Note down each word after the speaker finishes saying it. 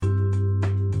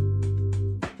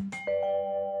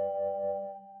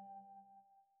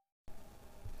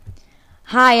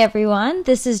Hi everyone,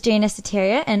 this is Jane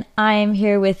Esoteria and I am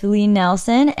here with Leigh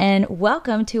Nelson, and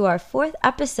welcome to our fourth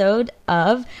episode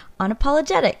of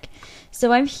Unapologetic.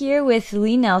 So I'm here with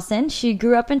Leigh Nelson. She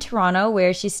grew up in Toronto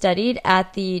where she studied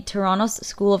at the Toronto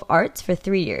School of Arts for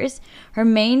 3 years. Her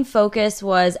main focus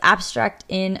was abstract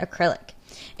in acrylic.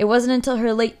 It wasn't until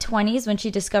her late 20s when she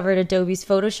discovered Adobe's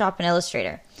Photoshop and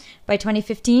Illustrator. By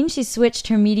 2015, she switched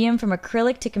her medium from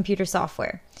acrylic to computer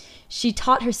software. She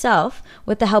taught herself,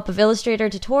 with the help of Illustrator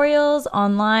tutorials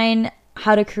online,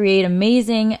 how to create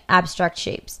amazing abstract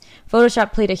shapes.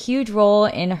 Photoshop played a huge role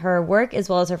in her work as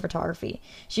well as her photography.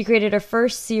 She created her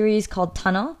first series called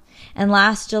Tunnel, and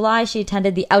last July she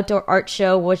attended the Outdoor Art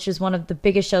Show, which is one of the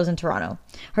biggest shows in Toronto.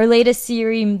 Her latest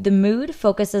series, The Mood,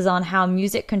 focuses on how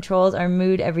music controls our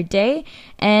mood every day,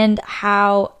 and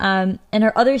how, and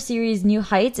her other series, New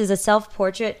Heights, is a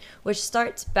self-portrait which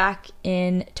starts back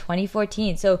in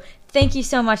 2014. So thank you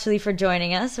so much, Leigh, for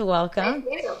joining us. Welcome.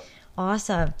 Thank you.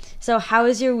 Awesome. So how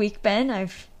has your week been?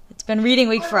 It's been reading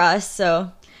week for us,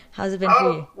 so how's it been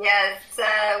for you? Yes.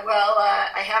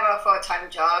 I have a full-time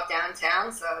job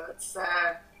downtown, so it's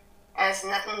has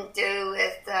nothing to do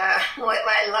with what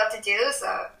I love to do,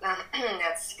 so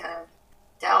that's kind of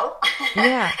dull.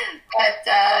 Yeah. But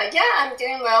I'm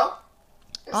doing well.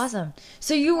 Awesome.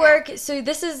 So you work, so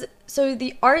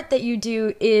the art that you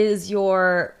do is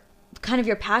your kind of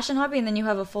your passion hobby, and then you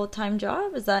have a full-time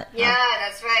job? Is that? Yeah,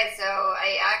 that's right. So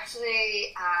I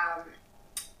actually,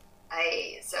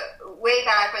 so way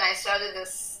back when I started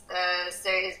this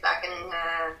series back in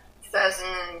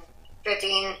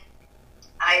 2015,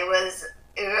 I was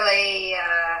really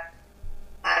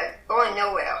going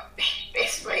nowhere,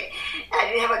 basically. I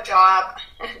didn't have a job.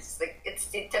 It's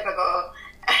the typical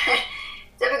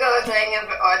thing of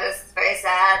artists, very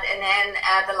sad. And then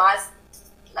the last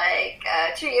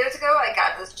 2 years ago, I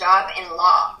got this job in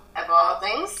law, of all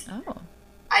things. Oh.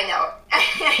 I know.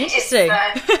 Interesting.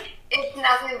 It's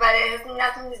nothing, but it has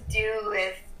nothing to do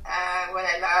with what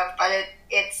I love, but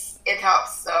it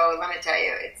helps. So let me tell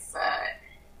you,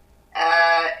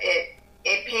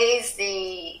 it pays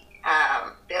the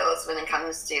bills when it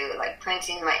comes to like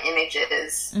printing my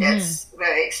images. Mm-hmm. It's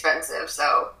very expensive.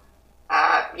 So so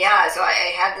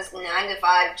I had this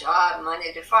 9-to-5 job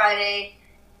Monday to Friday.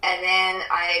 And then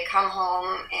I come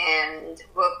home and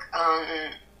work on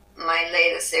my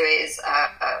latest series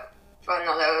for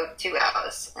another 2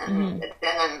 hours. And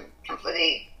then I'm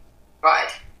completely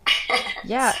fried.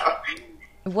 Yeah. So,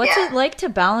 What's it like to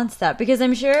balance that? Because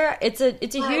I'm sure it's a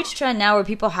huge trend now where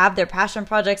people have their passion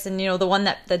projects and,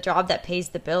 the job that pays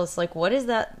the bills. Like, what is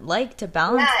that like to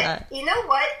balance that? You know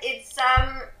what? It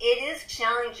is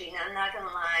challenging. I'm not going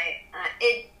to lie.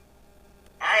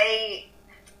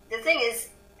 The thing is,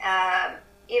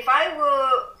 if I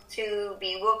were to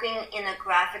be working in a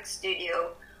graphic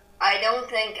studio, I don't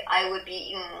think I would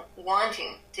be even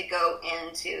wanting to go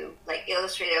into like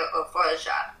Illustrator or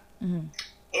Photoshop. Mm-hmm.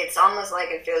 It's almost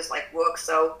like it feels like work.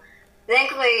 So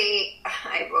thankfully,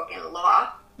 I work in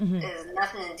law. Mm-hmm. It has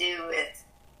nothing to do with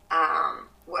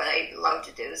what I love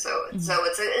to do. So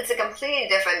it's a completely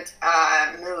different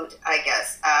mood, I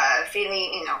guess.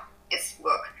 Feeling, it's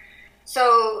work.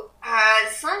 So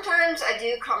sometimes I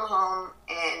do come home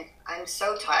and I'm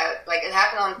so tired. Like it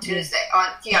happened on Tuesday.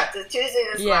 The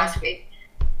Tuesday last week.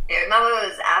 I remember it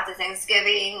was after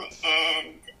Thanksgiving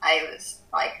and I was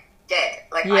like dead.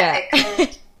 Like I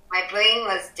couldn't. My brain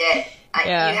was dead.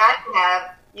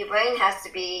 Your brain has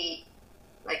to be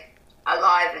like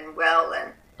alive and well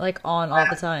and like on all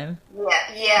the time.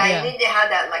 Yeah. You need to have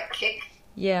that like kick.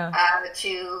 Yeah.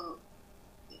 To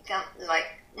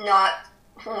like not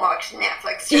watch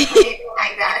Netflix or anything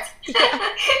like that.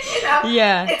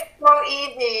 Yeah. It's so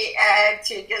easy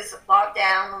to just plop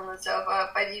down on the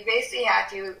sofa, but you basically have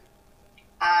to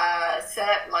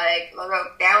set like little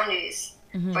boundaries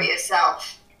for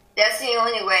yourself. That's the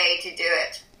only way to do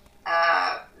it.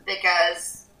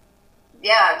 Because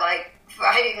like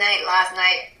Friday night, last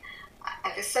night,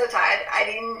 I was so tired. I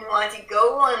didn't want to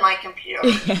go on my computer.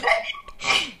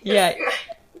 Yeah.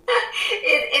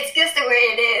 It's just the way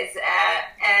it is,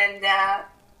 and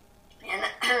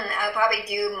I'll probably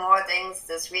do more things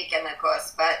this weekend, of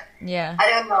course. But yeah, I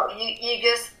don't know. You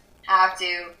just have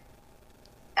to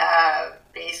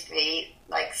basically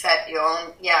like set your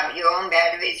own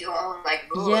boundaries, your own like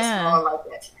rules, more like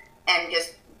it, and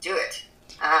just do it.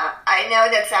 I know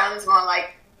that sounds more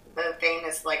like the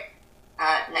famous like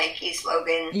Nike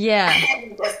slogan. Yeah,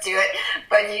 just do it.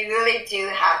 But you really do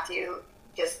have to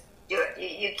just do it.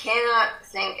 You cannot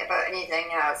think about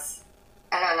anything else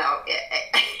I don't know.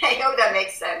 I hope that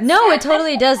makes sense. No, it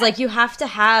totally does. Like, you have to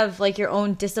have, like, your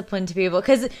own discipline to be able,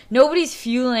 because nobody's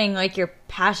fueling, like, your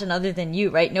passion other than you,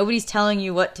 right? Nobody's telling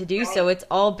you what to do, Right. so it's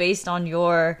all based on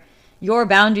your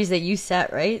boundaries that you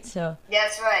set, right? So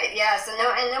That's right. Yeah. So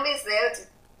and nobody's there to.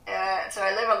 So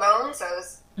I live alone, so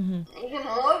it's even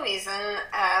more reason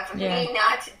for me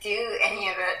not to do any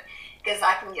of it, because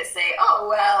I can just say, oh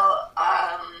well,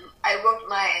 I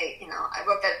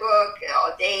worked at work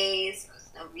all days.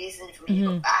 There's no reason for me to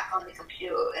go back on the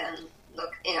computer and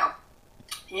look.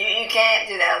 You can't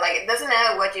do that. Like, it doesn't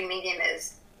matter what your medium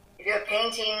is. If you're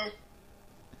painting,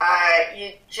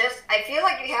 I feel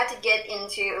like you have to get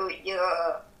into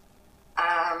your,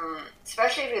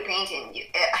 especially if you're painting,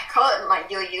 I call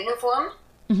it your uniform.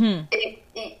 mm-hmm.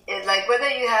 It, like, whether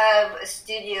you have a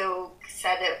studio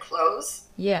set of clothes,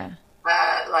 Yeah.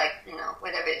 like,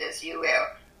 whatever it is you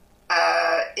wear,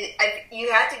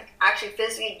 you have to actually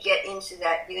physically get into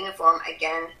that uniform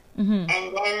again, and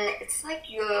then it's like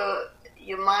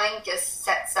your mind just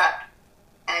sets up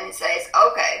and it says,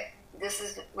 okay, this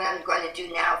is what I'm going to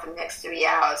do now for the next 3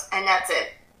 hours, and that's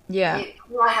it. Yeah. You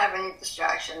don't have any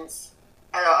distractions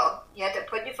at all. You have to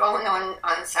put your phone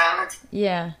on silent,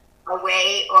 Yeah.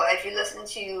 away, or if you listen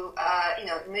to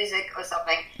music or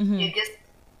something,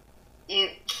 you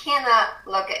cannot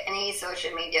look at any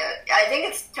social media. I think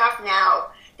it's tough now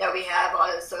that we have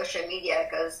all the social media,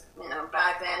 because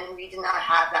back then we did not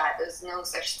have that. There's no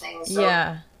such thing. So,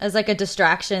 yeah, as like a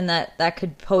distraction that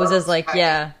could pose as like,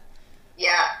 yeah.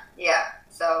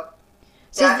 So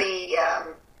So that be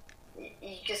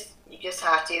you just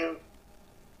have to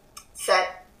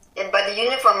set. But the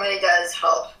uniform really does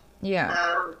help. Yeah.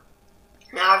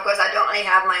 Now, of course, I don't really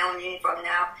have my own uniform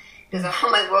now, because all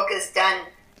my work is done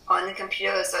on the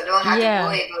computer, so I don't have to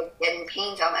worry about getting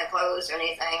paint on my clothes or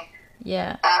anything.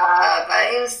 Yeah.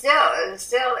 But even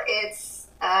still, it's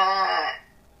I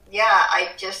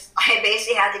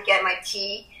basically had to get my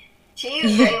tea. Tea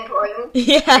is very important.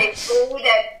 Yeah. They say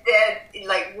that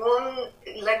like warm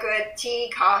liquid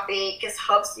tea, coffee just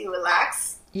helps you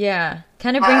relax. Yeah.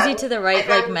 Kind of brings you to the right,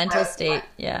 like, found mental that- state.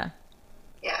 Yeah.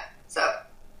 Yeah. So.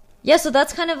 Yeah, so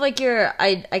that's kind of like your,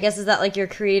 I guess, is that like your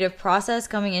creative process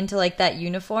coming into like that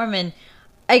uniform? And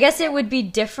I guess it would be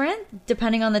different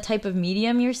depending on the type of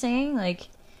medium you're saying, like.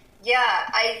 Yeah,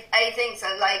 I think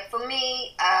so. Like, for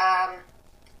me,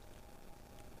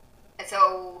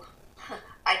 so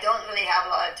I don't really have a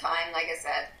lot of time, like I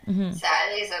said.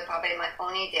 Saturdays are probably my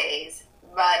only days,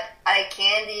 but I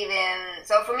can't even,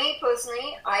 so for me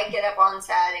personally, I get up on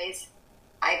Saturdays,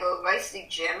 I go right to the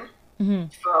gym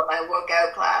for my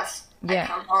workout class. Yeah. I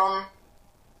come home,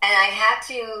 and I have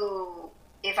to,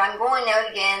 if I'm going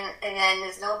out again, and then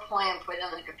there's no point in putting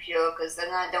on the computer, because then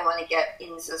I don't want to get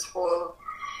into this whole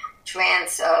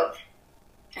trance of,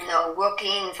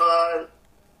 working for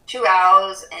 2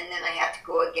 hours, and then I have to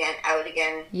go out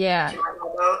again. Yeah. To my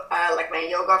yoga, like my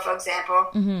yoga, for example.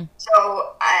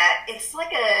 So it's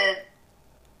like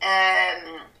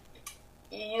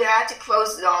you have to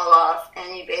close it all off,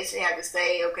 and you basically have to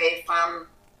say, okay, from,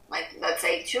 like, let's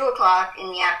say 2 o'clock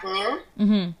in the afternoon,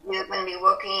 you're going to be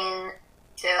working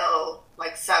till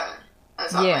like 7 or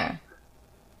something. Yeah.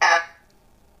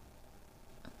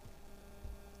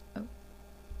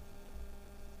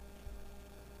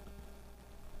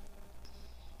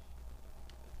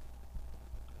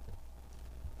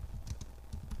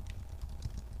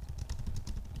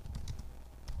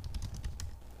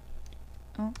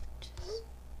 Oh, just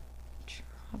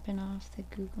dropping off the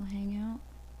Google Hangout.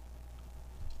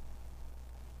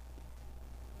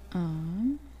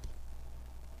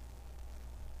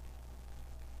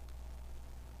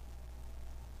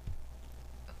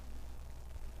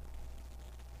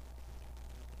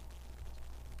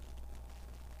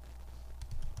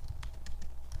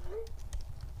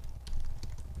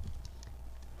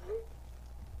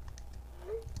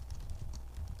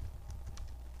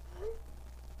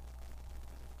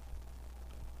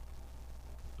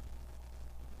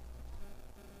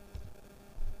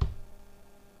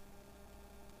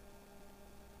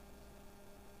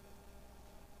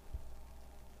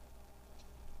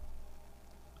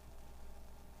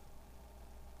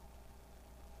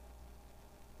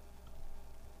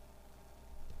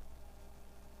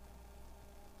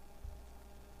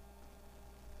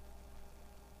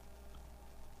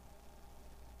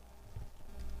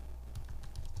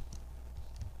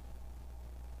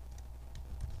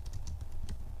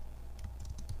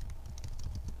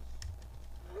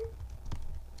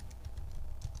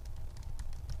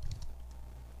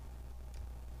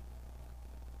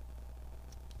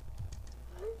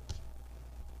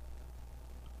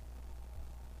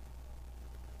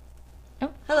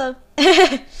 Hello.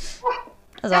 That's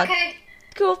odd. Okay.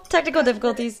 Cool. Technical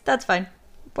difficulties. That's fine.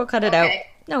 We'll cut it out. Okay.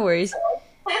 No worries.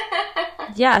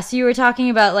 Yeah, so you were talking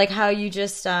about like how you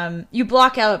just you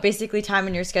block out basically time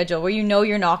in your schedule where you know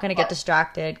you're not going to get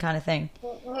distracted kind of thing.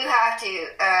 You have to.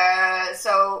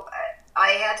 So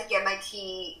I had to get my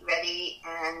tea ready,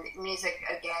 and music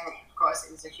again, of course,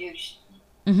 is a huge,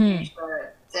 huge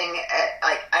thing.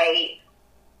 Like I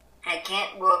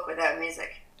can't work without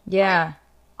music. Yeah.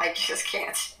 I just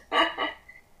can't.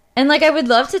 And like I would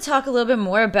love to talk a little bit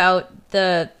more about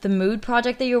the mood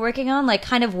project that you're working on, like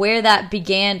kind of where that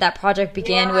project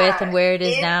began with and where it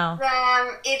is now.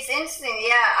 It's interesting.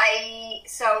 Yeah,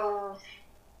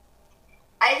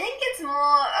 I think it's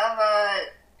more of a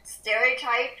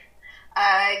stereotype,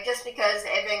 just because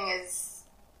everything is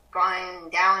going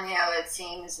downhill, it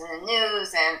seems, in the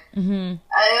news, and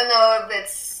I don't know if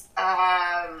it's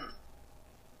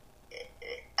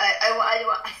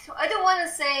I don't want to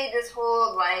say this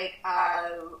whole like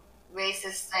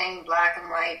racist thing, black and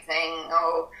white thing.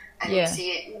 And you see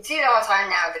it all the time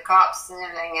now. The cops and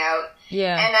everything out.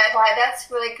 Yeah. And I thought that's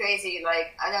really crazy.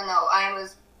 Like I don't know. I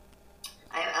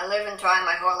live in Toronto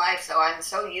my whole life, so I'm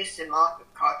so used to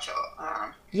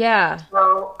multicultural.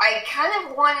 So I kind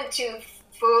of wanted to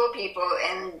fool people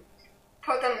and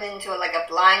put them into like a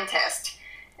blind test,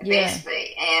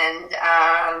 basically, and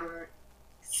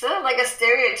sort of like a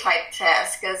stereotype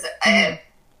test, because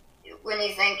when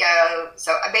you think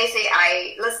so basically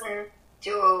I listen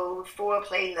to 4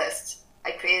 playlists.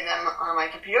 I created them on my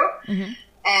computer, and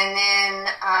then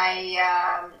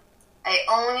I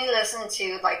only listen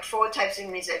to like 4 types of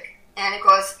music. And of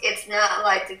course, it's not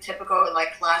like the typical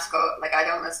like classical. Like I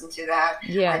don't listen to that.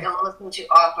 I don't listen to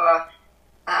opera.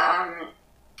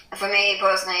 For me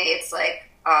personally, it's like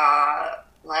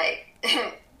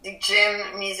the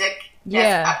gym music.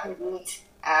 That's up and beat.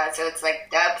 So it's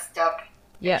like dubstep,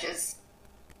 which is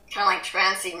kind of like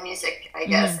trancey music, I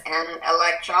guess, and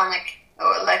electronic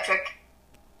or electric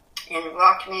and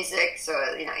rock music. So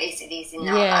AC/DC and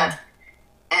all that,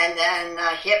 and then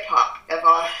hip hop of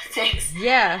all things.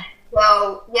 Yeah.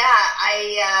 So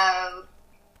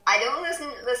I don't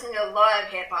listen to a lot of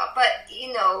hip hop, but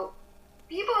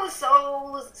people are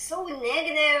so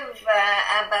negative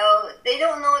about. They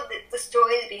don't know the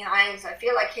stories behind. So I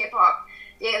feel like hip hop,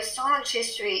 they have so much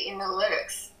history in the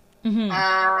lyrics.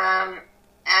 I'm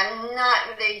not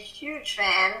really a huge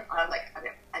fan.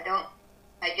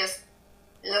 I just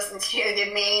listen to the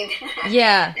main.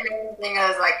 Everything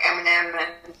else like Eminem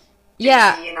and.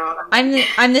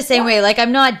 I'm the same way. Like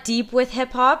I'm not deep with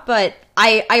hip hop, but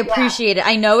I appreciate it.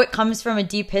 I know it comes from a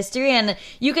deep history, and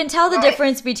you can tell the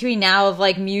difference between now of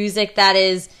like music that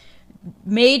is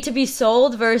made to be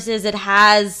sold versus it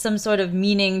has some sort of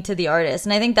meaning to the artist.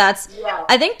 And I think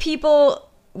I think people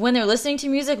when they're listening to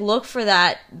music look for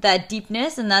that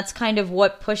deepness, and that's kind of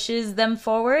what pushes them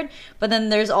forward. But then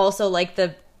there's also like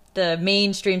the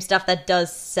mainstream stuff that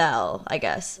does sell, I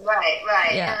guess. Right.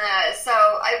 Yeah. And so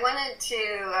I wanted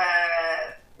to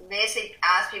basically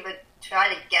ask people to try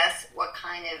to guess what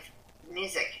kind of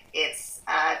music it's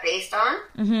based on.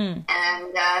 And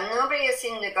nobody has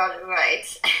seemed to got it right.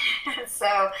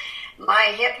 So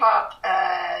my hip hop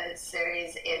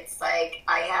series, it's like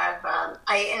I have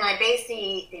I base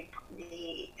the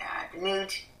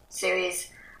mood series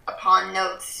upon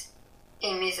notes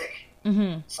in music.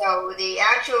 So the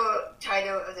actual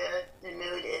title of the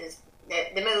mood is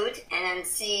the mood, and then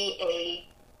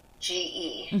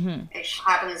CAGE, which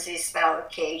happens to be spelled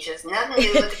cage. There's nothing to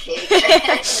do with the cage.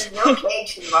 There's no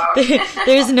cage involved.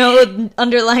 There's no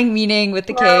underlying meaning with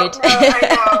the cage. No, I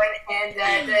know.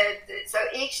 And so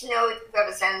each note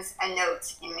represents a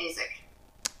note in music.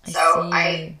 So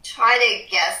I try to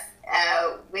guess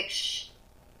which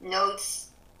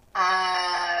notes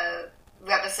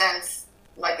represents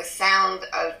like the sound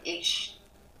of each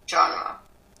genre.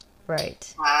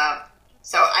 Right.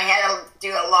 So I had to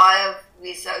do a lot of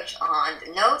research on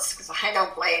the notes because I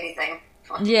don't play anything.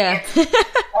 Definitely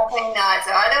not.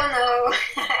 So I don't know.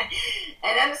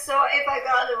 And I'm sorry if I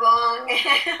got it wrong.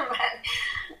 But,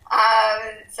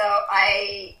 so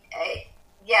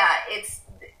it's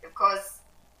of course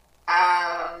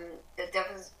the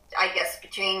difference, I guess,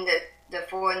 between the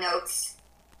 4 notes.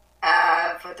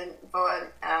 For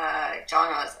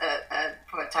genres,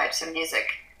 for types of music,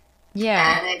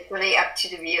 and it's really up to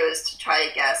the viewers to try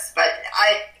to guess. But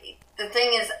the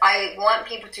thing is, I want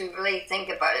people to really think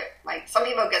about it. Like some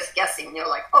people just guessing, they're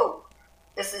like, "Oh,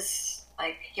 this is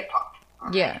like hip hop."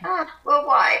 Like, well,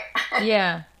 why?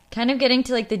 Kind of getting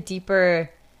to like the deeper,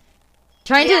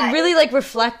 trying to really like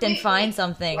reflect and find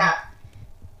something.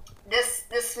 This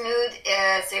this mood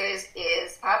series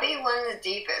is probably one of the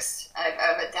deepest I've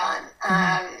ever done.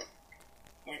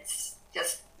 It's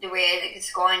just the way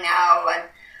it's going now, and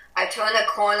I turned a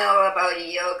corner about a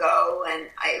year ago, and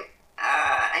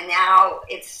and now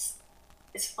it's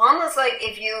almost like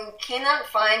if you cannot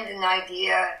find an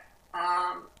idea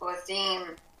or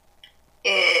theme,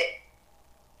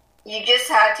 you just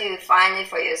have to find it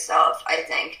for yourself. I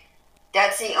think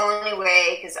that's the only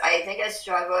way, because I think I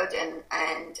struggled, and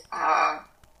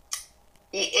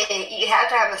you have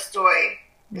to have a story.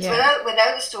 Yeah.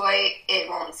 Without a story, it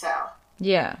won't sell.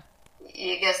 Yeah.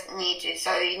 You just need to.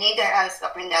 So you need to have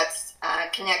something that's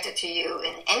connected to you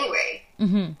in any way,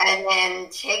 and then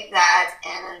take that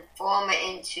and form it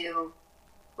into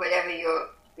whatever you're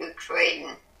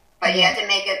creating. But you have to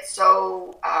make it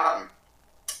so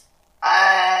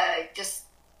just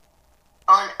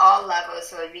on all levels,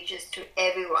 so it reaches to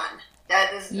everyone.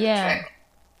 That is the trick.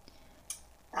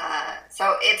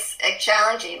 So it's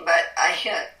challenging, but I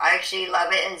actually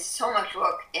love it, and so much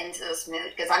work into this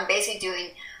mood, because I'm basically doing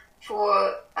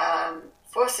four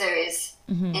series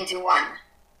into one.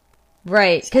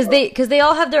 Right, because they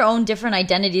all have their own different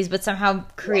identities, but somehow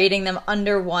creating them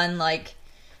under one like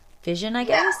vision, I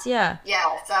guess. Yeah.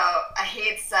 So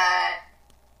it's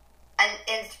and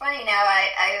it's funny now.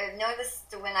 I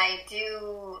noticed when I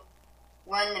do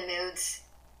one of the moods,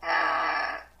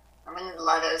 one of the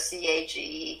Lotto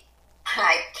CAGE,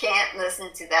 I can't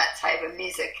listen to that type of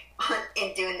music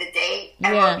during the day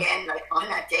ever again, like on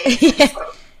that day.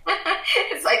 So,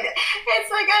 it's like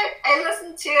I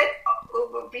listened to it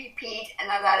over repeat,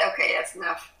 and I thought, okay, that's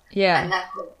enough. Yeah.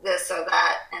 Enough of this or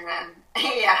that, and then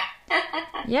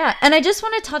Yeah, and I just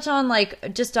want to touch on,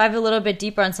 like, just dive a little bit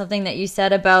deeper on something that you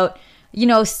said about, you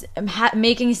know,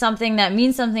 making something that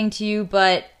means something to you,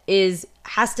 but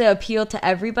has to appeal to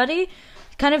everybody.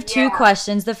 Kind of two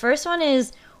questions. The first one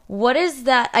is, what is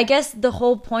that? I guess the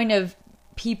whole point of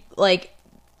like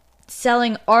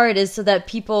selling art is so that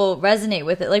people resonate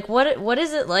with it. Like, what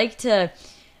is it like to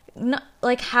not,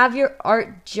 like, have your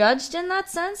art judged in that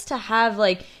sense? To have,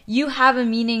 like, you have a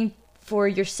meaning for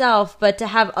yourself, but to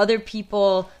have other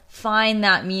people find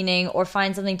that meaning or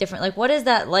find something different. Like, what is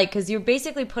that like? Because you're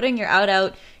basically putting your art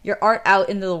out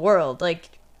into the world, like,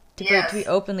 to be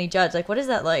openly judged. Like, what is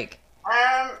that like?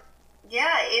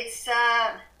 Yeah, it's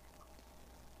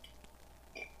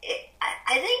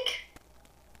I think,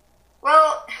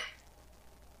 well,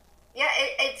 yeah,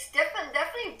 it's different,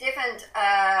 definitely different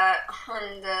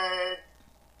on the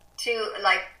two,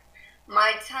 like,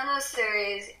 my tunnel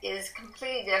series is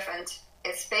completely different.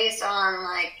 It's based on,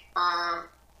 like,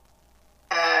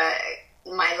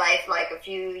 my life, like, a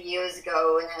few years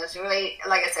ago, and it was really,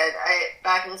 like I said,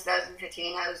 back in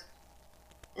 2015, I was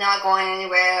not going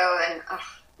anywhere, and it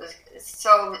was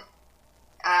so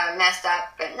messed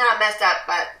up, but not messed up,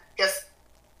 but just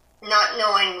not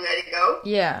knowing where to go.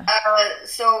 Yeah.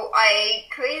 So I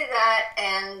created that,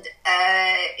 and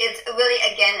it's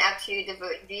really, again, up to the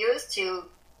viewers to,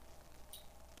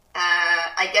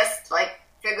 I guess, like,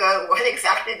 figure out what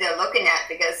exactly they're looking at,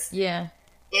 because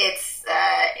it's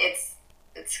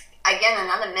again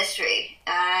another mystery,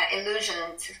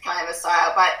 illusion to kind of a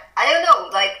style. But I don't know,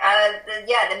 like,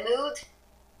 the mood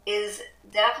is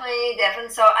definitely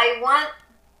different. So I want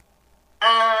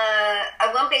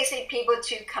basically people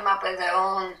to come up with their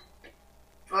own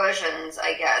versions,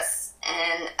 I guess.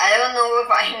 And I don't know if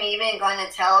I'm even going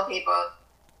to tell people.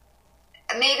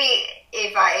 Maybe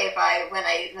if I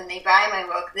when they buy my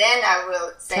work, then I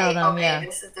will say, okay,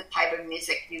 this is the type of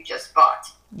music you just bought.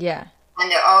 Yeah.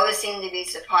 And they always seem to be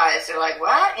surprised. They're like,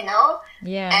 what? You know?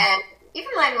 Yeah. And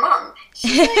even my mom,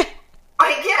 she's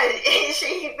like,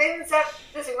 she brings up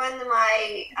this one of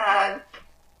my,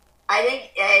 I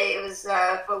think it was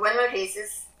for one of my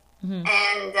pieces. Mm-hmm.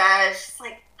 And she's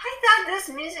like, I thought this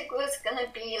music was going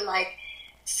to be, like,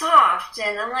 soft.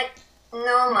 And I'm like,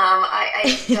 no, Mom,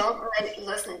 I don't like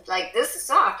listen. Like, this is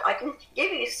soft. I can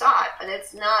give you soft, but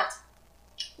it's not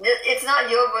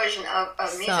your version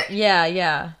of music.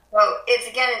 Yeah. So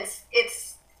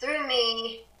it's through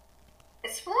me.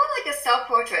 It's more like a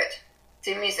self-portrait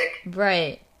to music.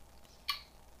 Right.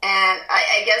 And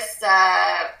I guess,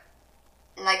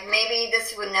 like, maybe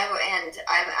this would never end.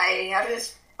 I have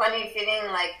this funny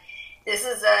feeling like this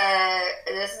is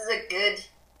a good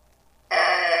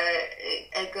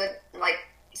like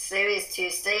series to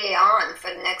stay on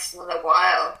for the next little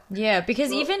while. Yeah,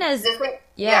 because even as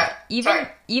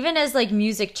like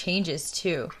music changes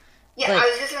too. Yeah, like, I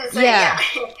was just gonna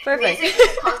say perfect. Music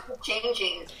is constantly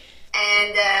changing.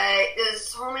 And there's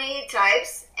so many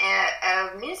types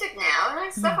of music now,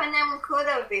 and stuff I never could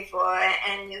have before.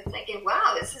 And you're thinking,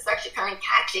 wow, this is actually kind of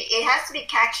catchy. It has to be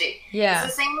catchy. Yeah.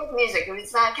 It's the same with music. If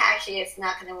it's not catchy, it's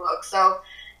not going to work. So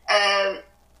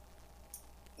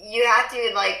you have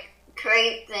to like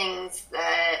create things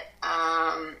that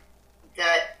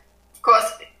that of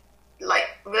course like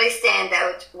really stand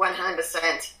out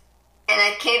 100%, and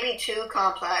it can't be too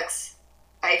complex,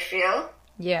 I feel.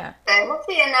 Yeah. It must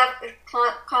be enough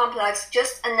complex,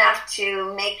 just enough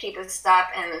to make people stop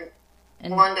and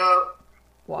wonder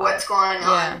what's going on.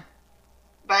 Yeah.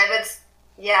 But if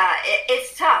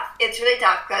it's tough. It's really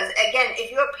tough because, again, if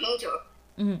you're a painter,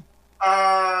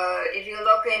 if you're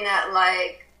looking at,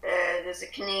 like, there's a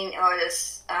Canadian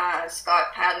artist,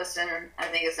 Scott Patterson, I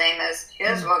think his name is.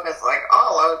 His work is, like,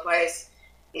 all over the place.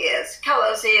 He has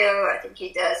colors here. I think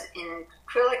he does in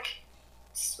acrylic.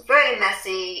 It's very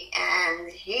messy,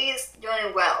 and he's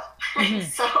doing well.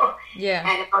 So, yeah.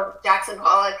 And Jackson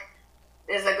Pollock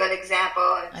is a good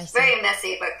example. It's very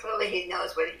messy, but clearly he knew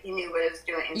what he was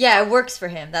doing. Yeah, it works for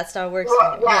him. That style works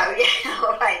for him. Yeah,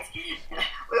 right.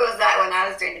 Where was that when I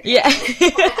was doing the painting?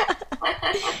 Yeah.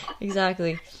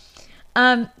 Exactly.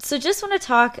 So just want to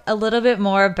talk a little bit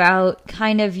more about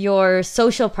kind of your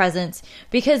social presence,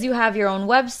 because you have your own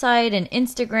website and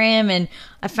Instagram, and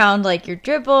I found like your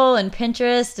Dribble and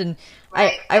Pinterest, and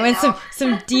I went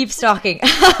some deep stalking.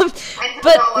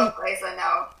 But all over the place, I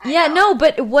know. Yeah, no,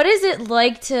 but what is it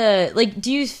like to, like, do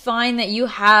you find that you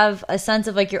have a sense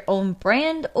of like your own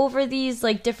brand over these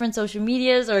like different social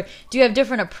medias, or do you have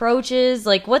different approaches?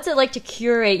 Like, what's it like to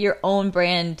curate your own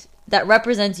brand that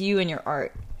represents you and your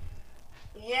art?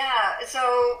 Yeah,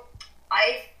 so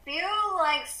I feel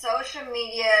like social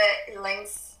media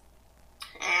links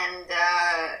and,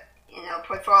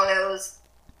 portfolios,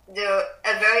 they're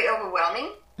very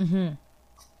overwhelming.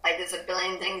 Like, there's a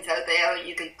billion things out there.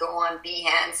 You could go on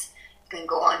Behance, you can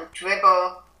go on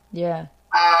Dribble. Yeah.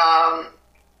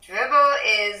 Dribble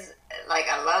is, like,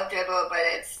 I love Dribble, but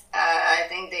it's, I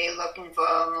think they're looking for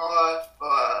more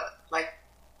for, like,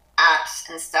 apps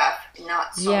and stuff,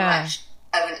 not so much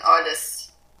of an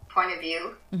artist's point of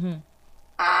view. And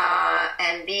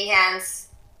Behance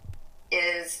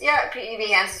is,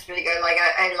 Behance is pretty good. Like,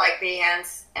 I like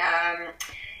Behance.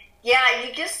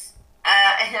 You just,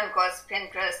 and of course,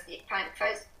 Pinterest, I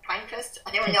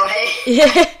don't even know it. I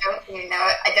don't even know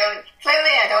it. I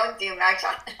don't do much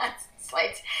on that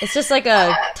site. It's just like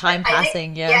a time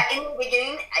passing, Yeah, in the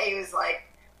beginning, I was like,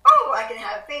 oh, I can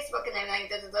have Facebook and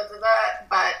everything,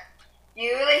 but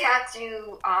you really have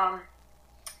to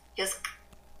just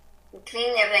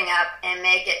clean everything up and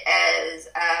make it as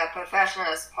professional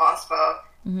as possible,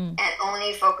 and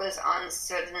only focus on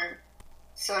certain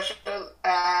social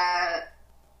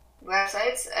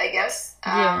websites, I guess.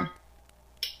 And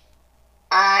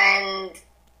I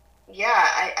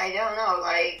don't know,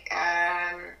 like,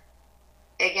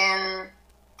 again,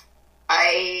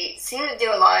 I seem to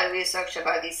do a lot of research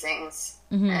about these things,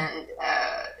 and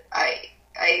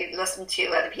I listen to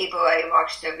other people, I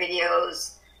watch their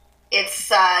videos. It's,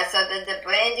 so the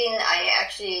branding, I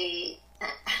actually,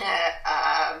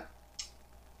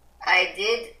 I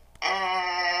did,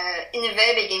 in the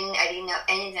very beginning, I didn't know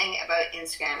anything about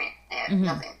Instagramming.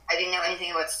 Nothing. I didn't know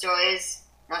anything about stories,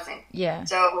 nothing. Yeah.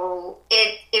 So,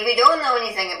 if you don't know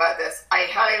anything about this, I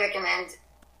highly recommend,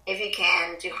 if you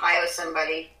can, to hire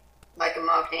somebody, like a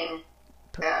marketing,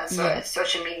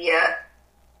 social media.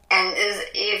 And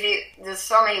there's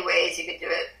so many ways you could do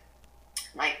it.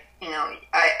 Like,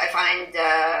 I find,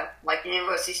 like,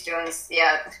 university students,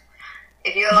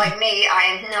 if you're like me, I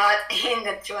am not in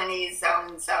the 20s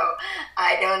zone, so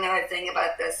I don't know a thing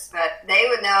about this, but they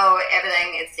would know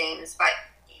everything, it seems. But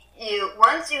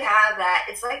once you have that,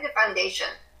 it's like the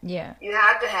foundation. Yeah. You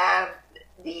have to have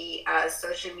the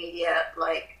social media,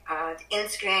 like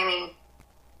Instagramming,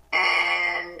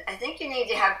 and I think you need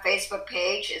to have Facebook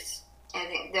page. I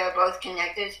think they're both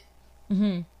connected.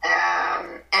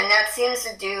 And that seems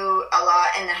to do a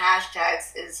lot, and the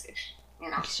hashtags is,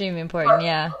 extremely important.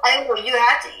 I know you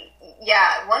have to,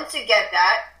 once you get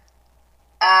that,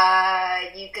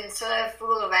 you can sort of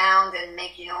fool around and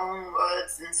make your own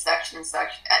words and such and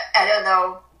such. I don't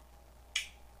know.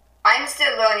 I'm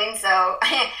still learning, so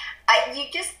you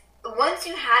just, once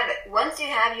you have it, once you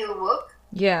have your work,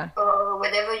 or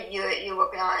whatever you're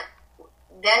working on,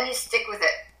 then you stick with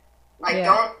it. Like,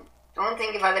 don't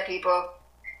think of other people.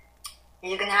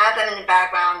 You can have them in the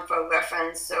background for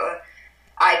reference or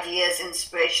ideas,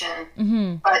 inspiration,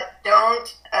 but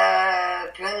don't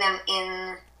bring them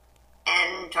in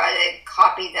and try to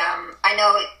copy them. I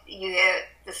know you hear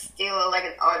the steal like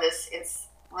an artist.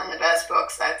 one of the best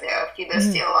books out there. People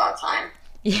steal a lot of time.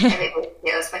 Yeah. Everybody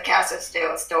steals. Picasso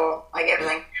stole like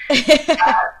everything.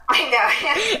 I know.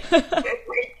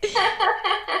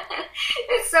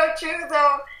 It's so true,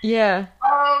 though. Yeah.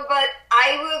 But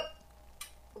I would,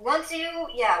 once you're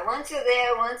there,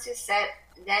 once you're set,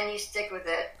 then you stick with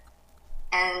it.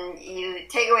 And you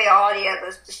take away all the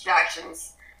other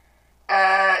distractions.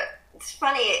 It's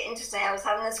funny, interesting. I was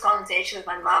having this conversation with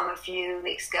my mom a few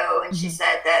weeks ago, and she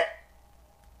said that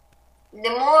the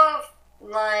more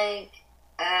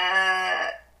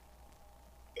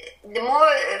the more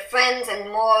friends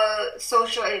and more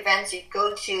social events you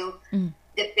go to,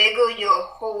 the bigger your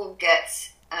hole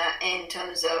gets in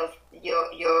terms of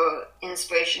your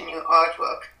inspiration, your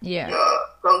artwork, your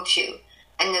go-to.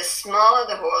 And the smaller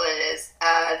the hole it is,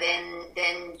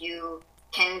 then you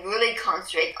can really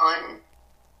concentrate on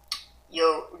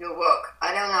your work.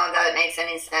 I don't know if that makes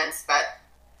any sense, but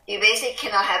you basically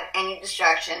cannot have any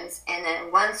distractions. And then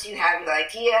once you have your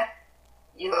idea,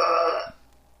 you're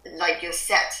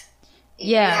set.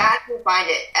 Yeah. You have to find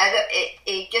it.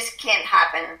 It just can't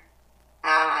happen.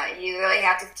 You really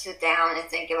have to sit down and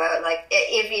think about, like,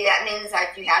 that means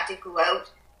that you have to go out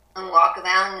and walk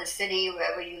around the city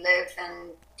wherever you live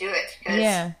and do it.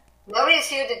 Because nobody's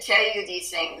here to tell you these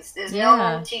things. There's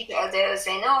no teacher out there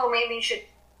saying, "Oh, maybe you should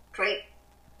create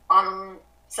on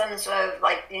some sort of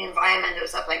like the environment or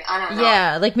something." I don't know.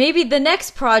 Yeah, like maybe the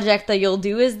next project that you'll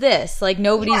do is this. Like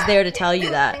nobody's there to tell you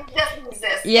that. It doesn't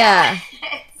exist. Yeah.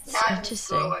 It's not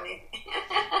interesting.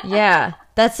 Yeah.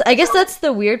 I guess that's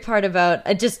the weird part about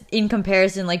just in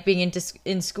comparison, like being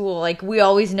in school, like we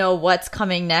always know what's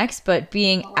coming next, but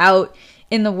being out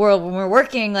in the world when we're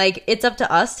working, like it's up to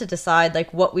us to decide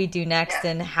like what we do next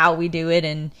and how we do it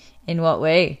and in what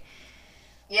way.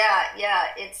 Yeah.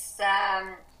 It's,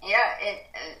 and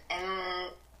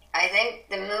I think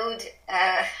the mood,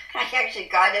 I actually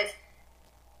got it.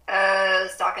 I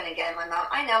was talking again. My mom.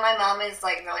 I know my mom is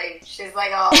like really. She's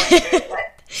like all into it,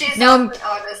 but she's an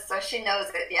artist, so she knows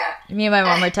it. Yeah. Me and my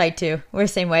mom are tight too. We're the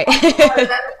same way. I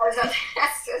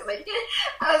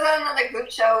was on another group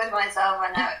show with myself,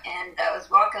 and I was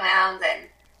walking around, and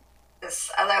this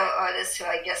other artist who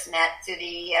I just met to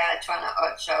the Toronto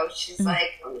Art Show. She's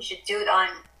like, "Oh, you should do it on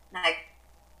like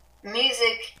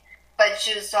music," but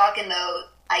she was talking about,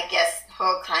 I guess,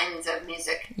 whole kinds of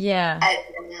music. Yeah. And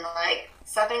like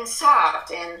something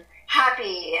soft and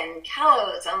happy and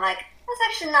colors. I'm like, that's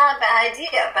actually not a bad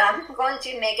idea, but I'm going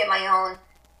to make it my own.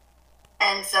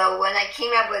 And so when I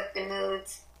came up with the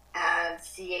moods,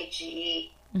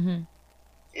 CHE,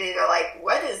 you're like,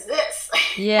 what is this?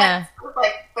 Yeah.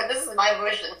 Like, but this is my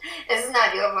version. This is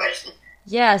not your version.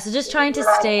 Yeah, so just trying to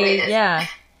stay,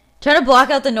 trying to block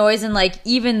out the noise, and like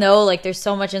even though like there's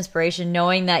so much inspiration,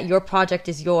 knowing that your project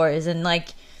is yours, and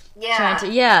like trying to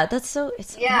that's so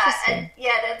interesting. That's and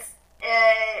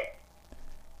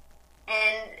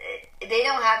they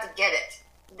don't have to get it.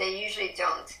 They usually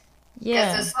don't.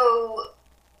 Yeah, because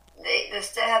they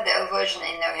still have their version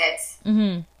in their heads.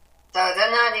 So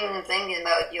they're not even thinking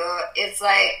about it's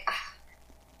like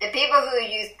the people who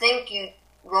you think you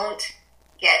won't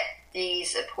get the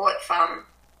support from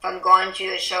going to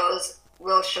your shows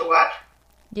will show up.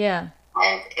 Yeah.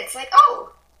 And it's like,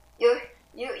 oh, you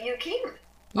came.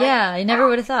 Like, I never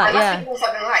would have thought. I must be doing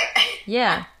something right.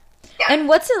 Yeah. And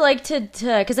what's it like to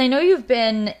because I know you've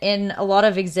been in a lot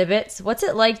of exhibits. What's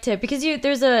it like because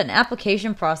there's an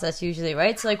application process usually,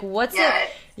 right? So like what's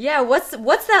that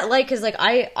like? Because like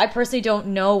I personally don't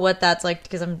know what that's like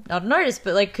because I'm not an artist,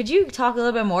 but like could you talk a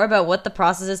little bit more about what the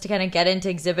process is to kind of get into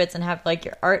exhibits and have like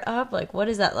your art up? Like what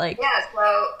is that like? Yeah,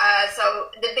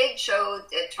 so the big show,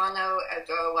 the Toronto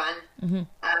Outdoor one,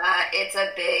 it's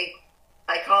a big,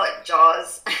 I call it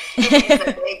Jaws. It's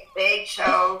a big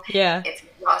show. Yeah. It's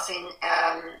exhausting.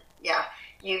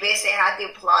 You basically have to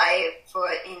apply for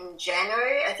it in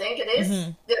January, I think it is.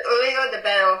 The earlier, the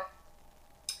better.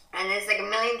 And there's like a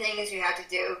million things you have to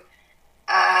do.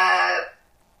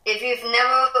 If you've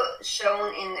never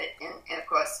shown in of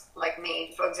course, like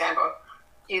me, for example,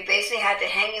 you basically have to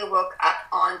hang your work up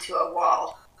onto a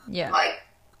wall. Yeah. Like,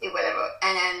 whatever.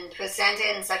 And then present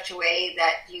it in such a way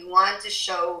that you want to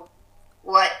show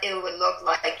what it would look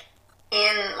like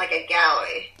in like a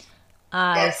gallery.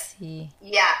 I see.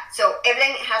 Yeah, so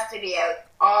everything has to be out.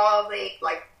 All the,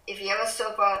 like, if you have a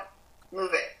sofa,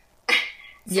 move it.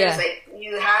 Seriously,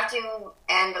 you have to,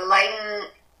 and the lighting,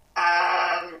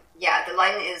 the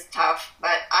lighting is tough,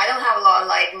 but I don't have a lot of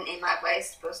lighting in my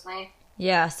place, personally.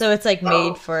 Yeah, so it's like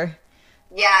made for...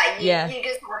 Yeah, you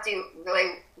just have to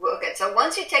really work it. So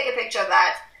once you take a picture of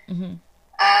that,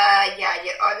 Yeah,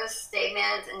 your order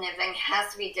statement and everything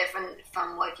has to be different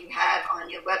from what you have on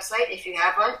your website if you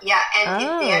have one. Yeah, and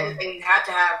the other thing, you have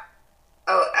to have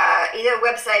either a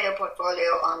website or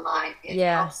portfolio online. It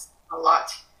helps a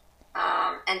lot.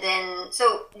 And then,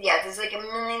 so yeah, there's like a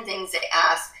million things they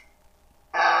ask.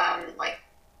 Like,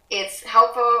 it's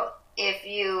helpful if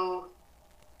you,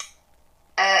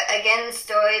 again,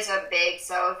 stories are big.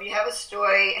 So if you have a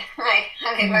story, I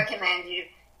highly recommend you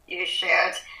share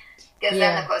it. Because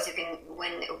then, of course, you can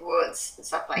win awards and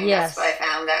stuff like that. That's what I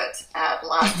found out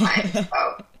last time.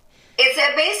 So it's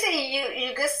basically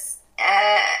you just,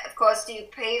 of course, you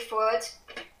pay for it.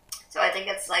 So I think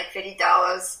it's like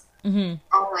 $50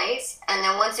 only. And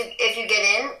then if you get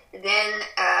in, then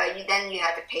you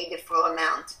have to pay the full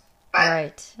amount.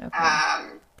 But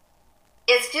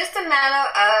it's just a matter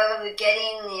of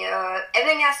getting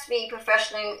everything has to be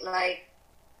professionally like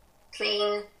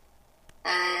clean.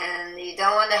 And you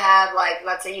don't want to have, like,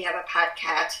 let's say you have a pet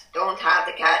cat. Don't have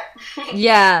the cat.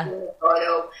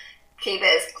 Photo. Keep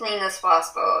it as clean as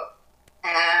possible.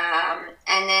 And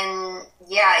then,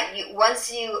 once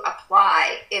you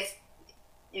apply, if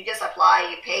you just apply,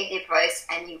 you pay the price,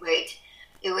 and you wait.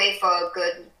 You wait for a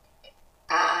good,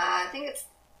 I think it's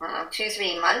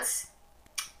 2-3 months.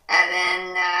 And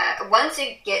then once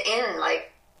you get in,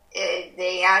 like,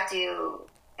 they have to...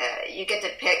 you get to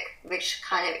pick which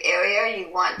kind of area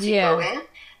you want to go in.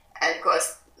 And of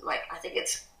course, like, I think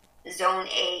it's Zone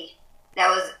A. That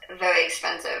was very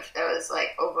expensive. That was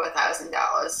like over $1,000.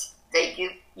 That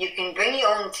you can bring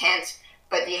your own tent,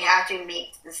 but you have to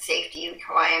meet the safety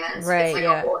requirements. Right, it's like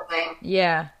a whole thing.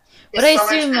 Yeah. But I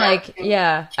assume, I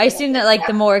assume that, like,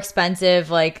 the more expensive,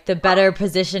 like, the better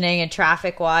positioning and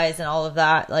traffic-wise and all of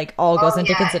that, like, all goes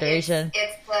into consideration.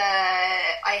 It's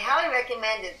I highly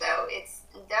recommend it, though. It's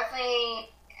definitely,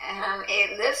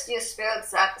 it lifts your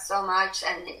spirits up so much,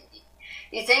 and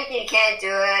you think you can't do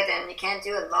it, and you can't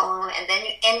do it alone, and then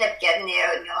you end up getting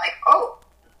there, and you're like, oh,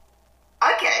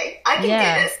 okay, I can do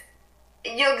this.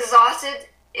 You're exhausted.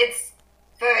 It's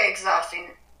very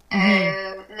exhausting,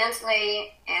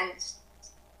 mentally and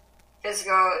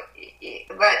physical,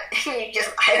 but you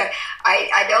just,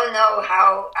 I don't know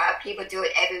how people do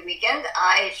it every weekend.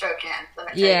 I sure can.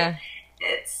 Let me tell you.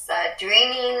 It's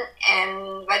draining,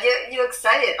 but you're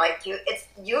excited. Like you're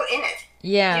in it.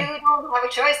 Yeah. You don't have a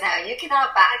choice now. You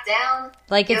cannot back down.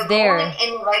 Like it's there. You're going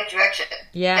in the right direction.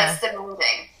 Yeah. That's the main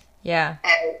thing. Yeah.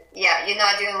 You're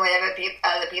not doing whatever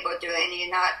other people are doing.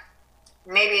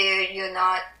 Maybe you're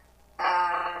not.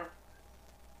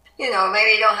 Maybe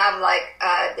you don't have like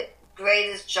the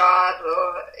greatest job,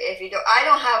 or if you don't. I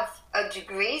don't have a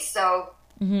degree, so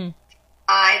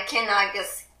I cannot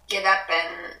just get up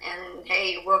and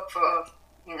hey, work for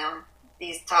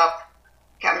these top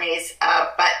companies,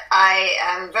 but I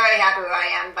am very happy where I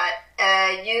am. But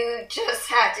you just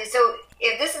have to. So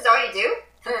if this is all you do,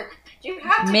 you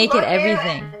have to make it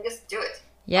everything. And just do it.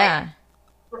 Yeah.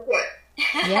 Like, do it.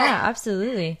 Yeah,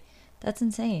 absolutely. That's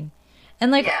insane.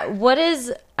 And like,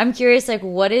 I'm curious, like,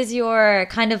 what is your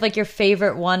kind of like your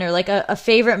favorite one, or like a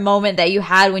favorite moment that you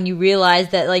had when you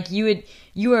realized that like you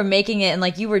were making it and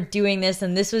like you were doing this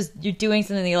and you're doing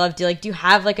something that you love? Do you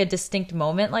have like a distinct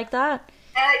moment like that?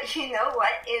 You know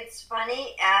what? It's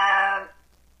funny.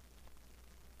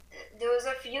 There was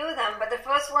a few of them, but the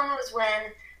first one was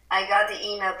when I got the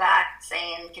email back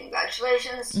saying,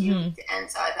 congratulations. And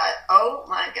so I thought, oh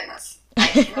my goodness, I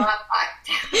cannot back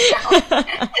down.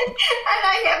 And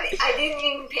I didn't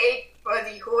even pay for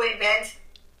the whole event.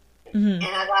 And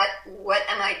I thought, what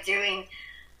am I doing?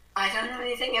 I don't know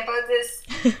anything about this.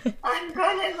 I'm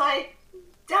gonna like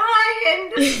die,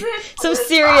 and this is it. Some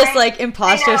serious like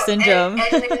imposter syndrome.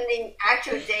 And then the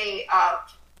actual day of,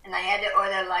 and I had to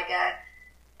order like a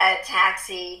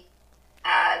taxi,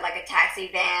 like a taxi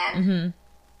van.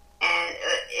 And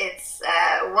it's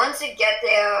once you get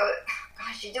there,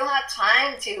 gosh, you don't have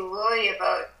time to worry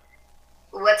about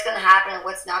what's going to happen,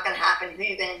 what's not going to happen, who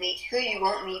you're going to meet, who you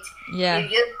won't meet. Yeah.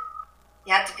 You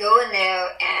have to go in there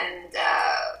and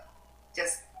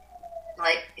just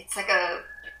like it's like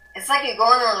you're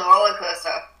going on a roller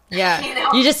coaster. Yeah.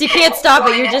 You can't stop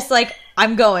it. You're just like,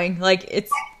 I'm going. Like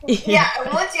it's. Yeah.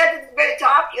 And once you get to the very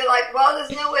top, you're like, well,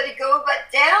 there's nowhere to go but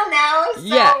down now. So,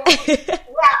 yeah.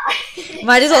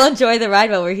 Might as well enjoy the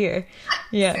ride while we're here.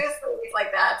 Yeah. Seriously, it's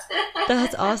like that.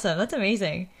 That's awesome. That's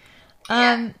amazing. So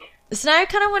now I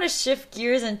kind of want to shift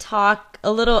gears and talk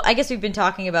a little. I guess we've been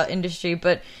talking about industry,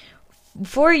 but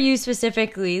for you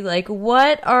specifically, like,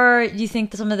 what are you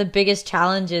think some of the biggest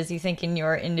challenges you think in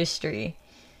your industry?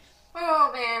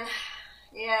 Oh man,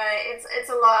 yeah, it's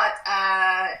a lot.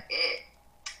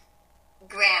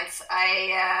 Grants.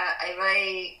 I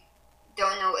really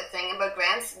don't know a thing about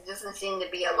grants. There doesn't seem to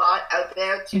be a lot out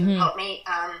there to help me.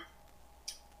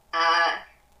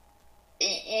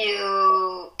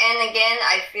 And again,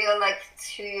 I feel like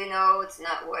who you know, it's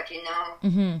not what you know.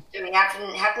 So you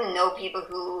have to know people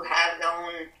who have their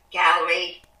own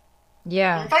gallery.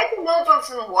 Yeah. Invite them over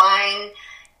some wine.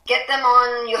 Get them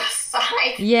on your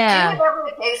side. Yeah. Do whatever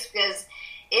it takes because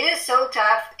it is so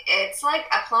tough. It's like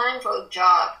applying for a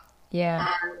job. Yeah.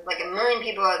 Like a million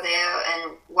people are there,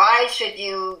 and why should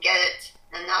you get it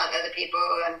and not other people?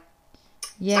 And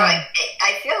yeah. So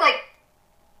I feel like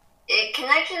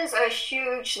connections are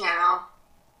huge now,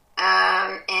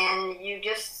 and you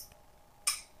just,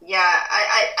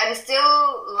 I'm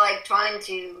still like trying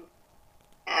to.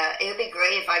 It would be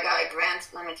great if I got a grant.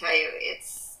 Let me tell you,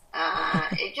 it's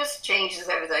it just changes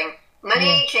everything.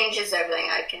 Money changes everything.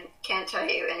 I can't tell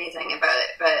you anything about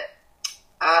it, but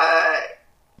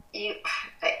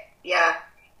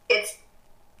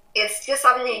it's just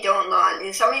something you don't learn.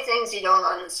 There's so many things you don't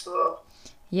learn in school.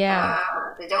 Yeah,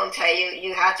 they don't tell you.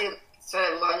 You have to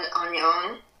sort of learn it on your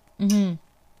own.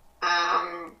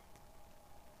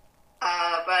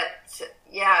 But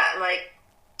yeah, like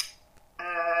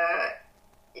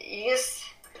you just,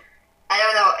 I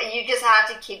don't know. You just have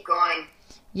to keep going.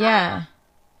 Yeah.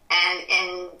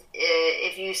 And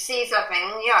if you see something,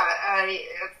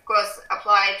 of course,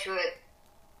 apply to it.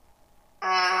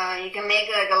 You can make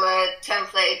like a little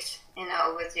template,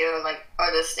 with your like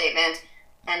order statement,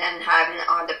 and then having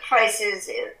all the prices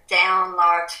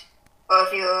downlocked. Or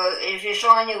if you're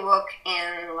showing your work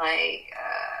in like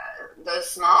those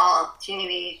small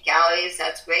teeny galleries,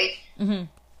 that's great.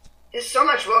 There's so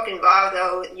much work involved,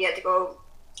 though. You have to go.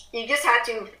 You just have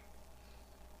to.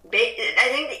 I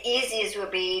think the easiest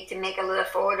would be to make a little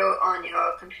photo on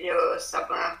your computer or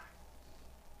somewhere,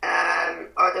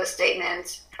 order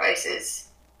statements, prices,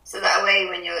 so that way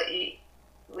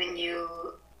when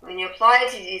you apply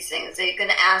to these things, they're going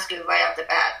to ask you right off the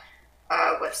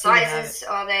bat, what sizes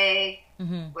are they,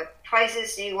 what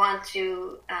prices do you want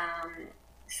to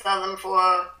sell them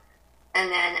for, and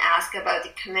then ask about the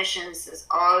commissions. It's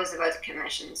always about the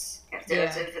commissions. If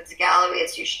it's a gallery,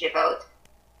 it's usually about.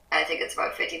 I think it's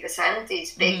about 50%.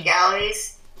 These big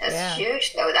galleries, that's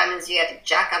huge. So that means you have to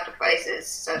jack up the prices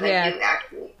so that you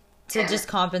actually to just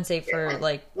compensate for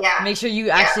make sure you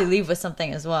actually leave with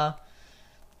something as well.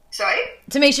 Sorry?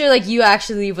 To make sure you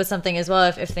actually leave with something as well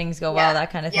if things go well,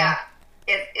 that kind of thing. Yeah,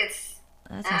 it's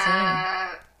that's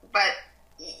insane. But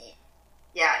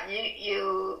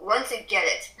you once you get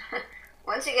it,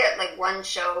 once you get like one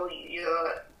show,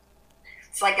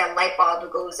 it's like a light bulb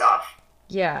that goes off.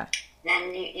 Yeah.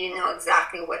 Then you know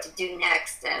exactly what to do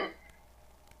next, and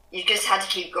you just have to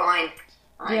keep going.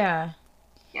 Yeah.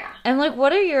 Yeah. And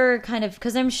what are your kind of,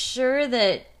 because I'm sure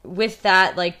that with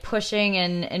that, pushing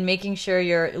and making sure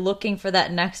you're looking for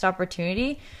that next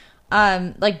opportunity,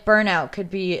 burnout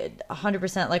could be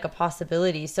 100% a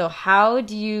possibility. So how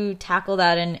do you tackle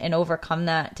that and overcome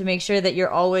that to make sure that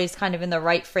you're always kind of in the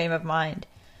right frame of mind?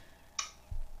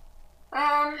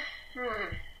 That's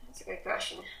a good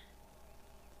question.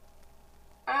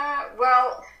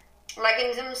 Well,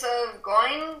 in terms of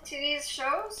going to these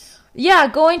shows? Yeah,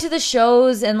 going to the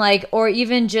shows and or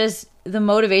even just the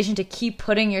motivation to keep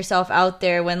putting yourself out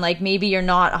there when maybe you're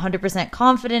not 100%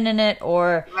 confident in it,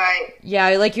 or right. Yeah,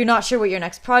 you're not sure what your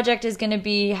next project is going to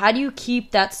be. How do you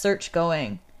keep that search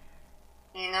going?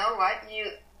 You know what?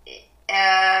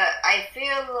 I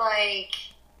feel like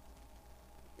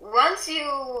once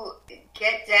you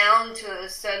get down to a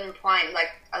certain point, like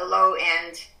a low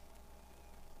end,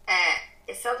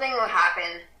 if something will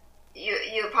happen,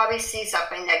 you'll probably see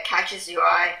something that catches your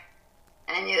eye,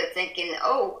 and you're thinking,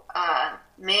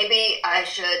 maybe I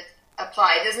should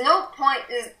apply. There's no point.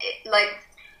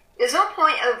 There's no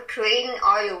point of creating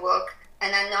all your work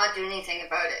and then not doing anything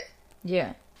about it.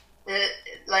 Yeah.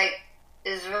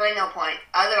 There's really no point.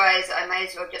 Otherwise, I might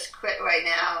as well just quit right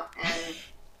now and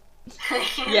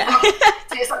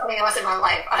do something else in my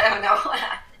life. I don't know.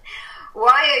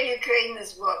 Why are you creating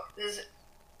this work?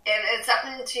 It's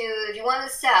something if you want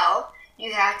to sell,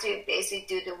 you have to basically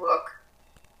do the work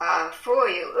for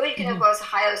you. Or you can, of course,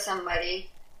 hire somebody,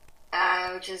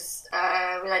 which is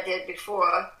what I did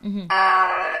before. And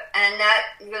that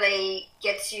really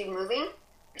gets you moving.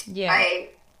 Yeah.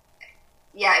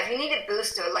 If you need a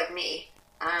booster like me,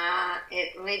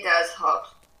 it really does help.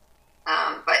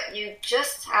 But you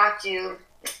just have to,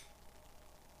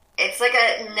 it's like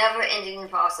a never-ending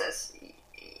process.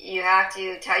 You have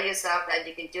to tell yourself that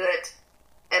you can do it,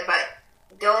 but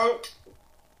don't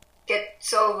get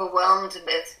so overwhelmed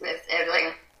with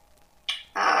everything.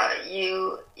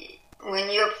 When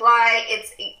you apply,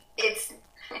 it's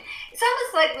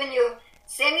it's almost like when you're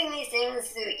sending these things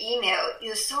through email,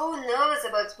 you're so nervous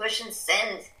about pushing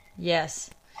send. Yes.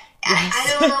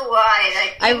 I don't know why.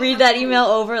 Like, I read that email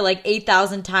over like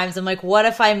 8,000 times. I'm like, what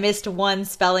if I missed one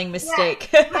spelling mistake?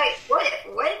 Yeah, right. What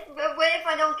if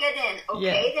I don't get in?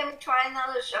 Okay, then we try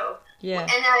another show. Yeah. And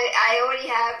I already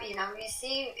have,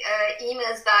 received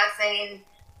emails back saying,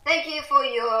 thank you for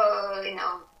your,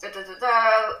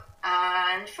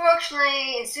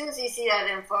 unfortunately, as soon as you see that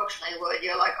unfortunately word,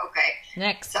 you're like, okay.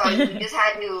 Next. So you just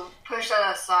had to push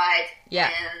that aside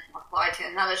and apply to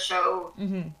another show.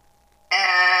 Mm-hmm.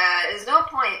 There's no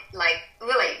point,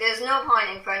 really, there's no point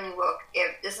in putting work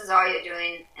if this is all you're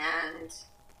doing, and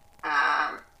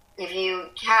if you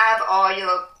have all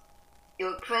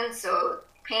your prints or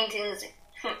paintings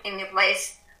in your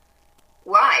place,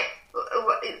 why?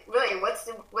 Really, what's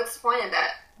the point of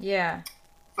that? Yeah.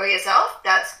 For yourself,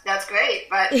 that's great,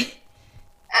 but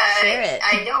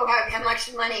I know how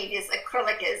much money this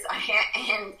acrylic is,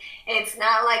 and it's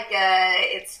not like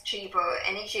it's cheap or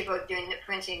any cheaper doing the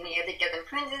printing. You have to get them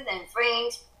printed and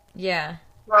framed. Yeah.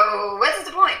 So what's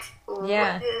the point?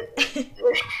 Yeah.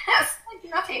 That's like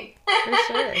nothing. For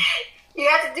sure. You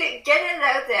have to get it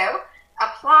out there,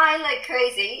 apply like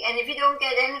crazy, and if you don't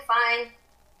get in, fine.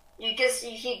 You just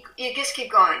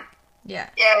keep going. Yeah.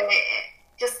 Yeah.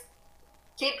 Just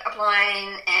keep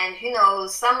applying, and who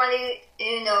knows, somebody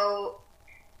who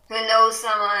knows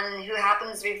someone who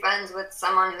happens to be friends with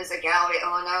someone who's a gallery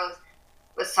owner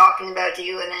was talking about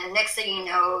you, and then next thing you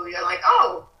know, you're like,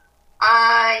 oh,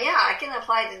 yeah, I can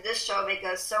apply to this show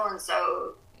because so and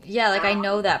so. Yeah, like I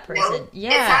know that person. Yeah,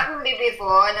 it's happened to me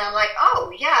before, and I'm like,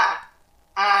 oh yeah,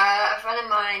 a friend of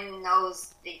mine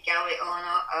knows the gallery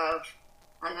owner of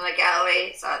another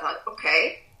gallery, so I thought,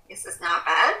 okay, this is not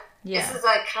bad. Yeah. This is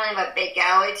like kind of a big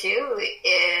gallery too.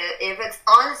 If it's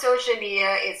on social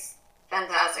media, it's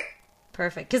fantastic.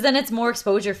 Perfect, because then it's more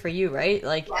exposure for you, right?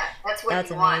 Like, yeah, that's what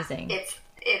you amazing. Want.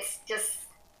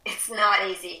 It's not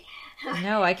easy.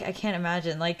 No, I can't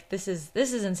imagine. Like, this is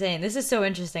insane. This is so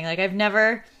interesting. Like, I've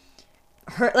never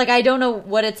heard. Like, I don't know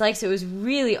what it's like. So it was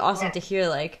really awesome to hear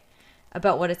like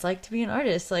about what it's like to be an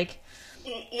artist. Like,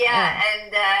 yeah.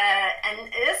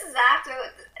 And this is after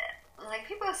like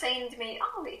people are saying to me,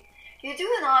 oh, you're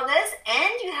doing all this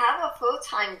and you have a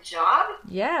full-time job?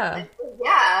 Yeah.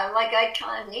 Yeah, like I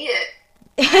kind of need it.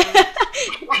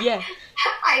 Yeah.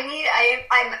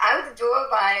 I'm out the door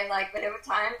by like whatever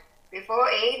time, before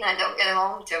 8, and I don't get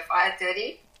home till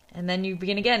 5:30. And then you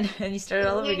begin again, and you start it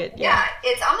all over again. Yeah,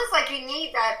 it's almost like you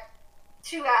need that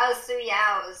 2 hours, 3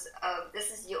 hours of this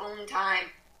is your own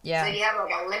time. Yeah. So you have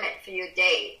like a limit for your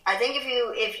day. I think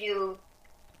if you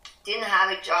didn't have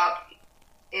a job,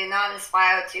 you're not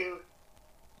inspired to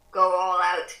go all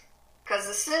out. Because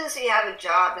as soon as you have a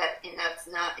job that's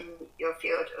not in your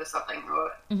field or something,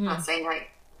 or not saying like,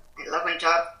 I love my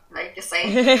job, like just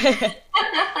saying,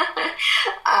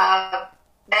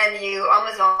 then you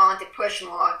almost want to push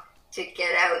more to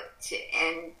get out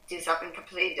and do something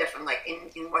completely different, like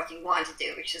in what you want to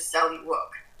do, which is sell your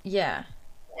work. Yeah.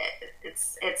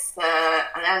 It's I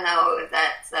don't know if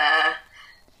that's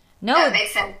no, that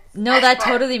makes sense. No, that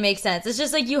totally makes sense. It's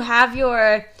just like you have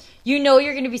your, you know,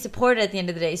 you're going to be supported at the end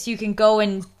of the day, so you can go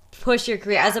and push your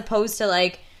career, as opposed to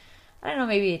like, I don't know,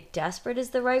 maybe desperate is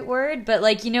the right word, but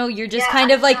like, you know, you're just kind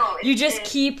of like, you just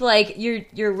keep like,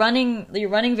 you're running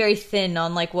very thin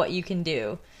on like what you can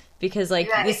do, because like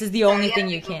this is the only thing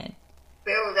you can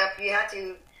build up. You have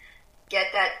to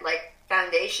get that like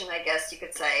foundation, I guess you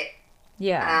could say.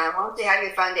 Yeah. Once you have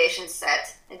your foundation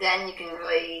set, then you can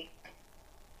really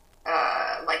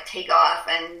like take off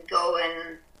and go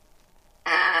and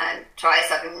try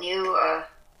something new.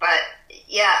 But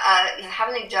yeah,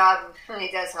 having a job really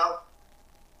does help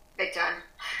big time.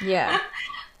 Yeah.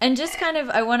 And just kind of,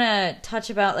 I want to touch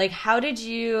about like, how did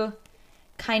you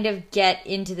kind of get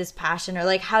into this passion, or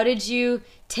like, how did you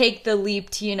take the leap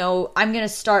to, you know, I'm going to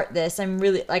start this. I'm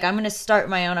going to start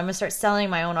my own, I'm going to start selling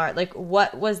my own art. Like,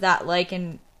 what was that like?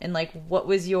 And like, what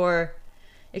was your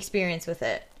experience with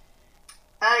it?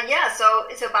 Yeah, so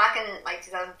back in like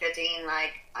 2015,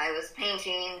 like I was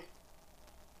painting,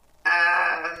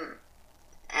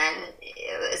 and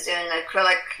it was doing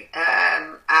acrylic,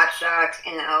 abstract,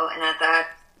 you know, and I thought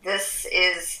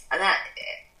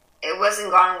it wasn't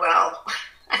going well.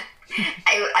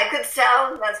 I could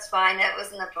sell, that's fine, that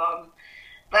wasn't a problem,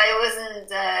 but it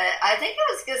wasn't. I think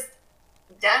I was just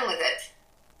done with it,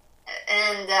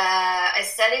 and I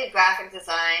studied graphic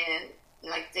design and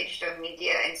like digital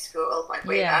media in school, like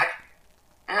way back.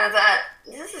 And I thought,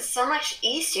 this is so much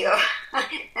easier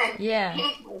than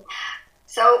painting.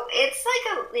 So it's like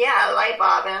a light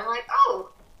bulb, and I'm like,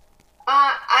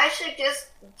 I I should just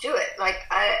do it. Like,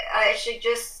 I should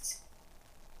just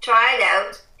try it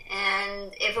out,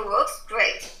 and if it works,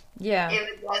 great. Yeah. If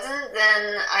it doesn't,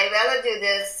 then I'd rather do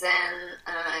this than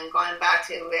going back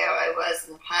to where I was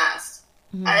in the past.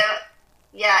 Mm-hmm.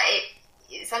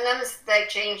 It sometimes that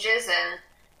changes, and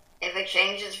if it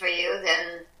changes for you,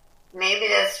 then maybe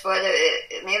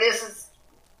maybe this is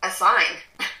a sign.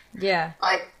 Yeah.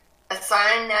 Like a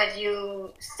sign that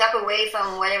you step away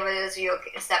from whatever it is you're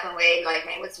stepping away. Like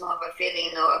maybe it's more of a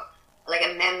feeling or like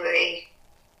a memory.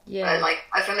 Yeah. Like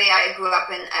for me, I grew up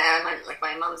in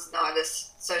my mom's an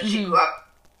artist, so she grew up.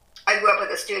 I grew up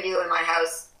with a studio in my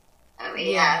house, and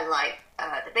we had like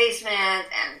the basement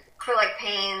and acrylic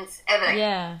paints, everything.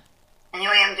 Yeah. And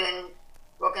here I am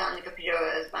working on the computer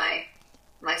as my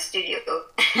studio.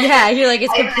 Yeah, you're like,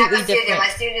 it's I don't completely have a studio. different. My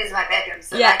studio is my bedroom,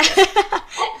 so Yeah.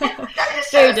 that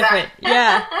just Very shows different. that.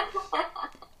 Yeah.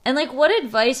 And like, what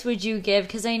advice would you give?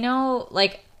 Because I know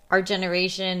like our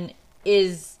generation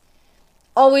is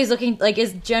always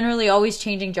is generally always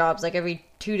changing jobs like every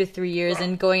 2 to 3 years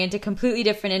and going into completely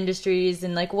different industries.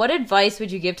 And like, what advice would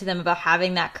you give to them about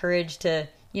having that courage to,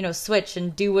 switch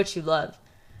and do what you love?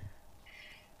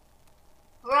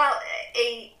 Well,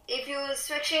 if you're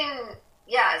switching,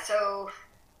 so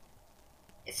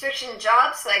it's switching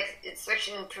jobs, like it's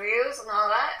switching careers and all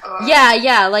that? Or?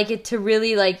 Yeah, like it to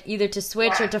really like either to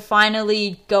switch or to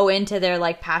finally go into their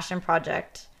like passion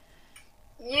project.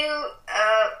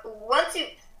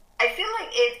 I feel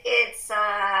like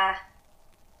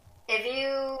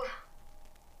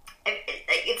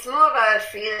it's more of a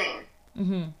feeling.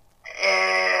 Mm-hmm.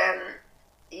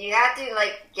 You have to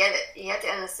like get it. You have to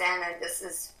understand that this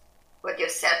is what you're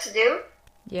set to do.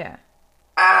 Yeah.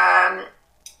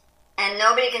 And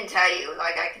nobody can tell you.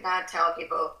 Like I cannot tell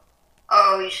people,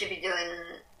 oh, you should be doing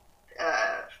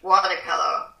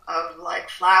watercolor of like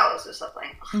flowers or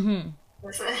something. Mm-hmm.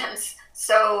 I'm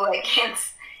so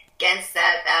against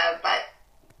that. But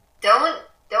don't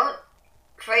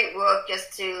create work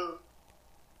just to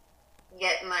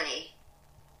get money,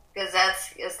 because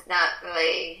that's not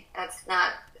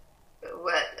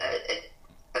what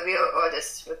a real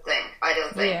artist would think. I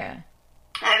don't think. Yeah.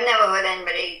 I've never heard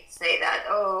anybody say that.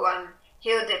 Oh, I'm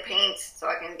here to paint so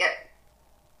I can get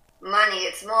money.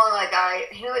 It's more like I'm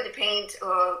here to paint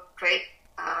or create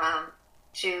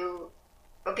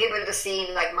for people to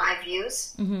see like my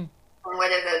views on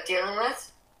whatever they're dealing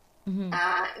with. Mm-hmm.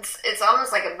 It's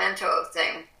almost like a mental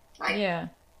thing. Like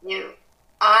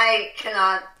I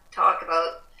cannot talk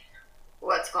about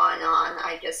what's going on.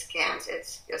 I just can't.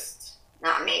 It's just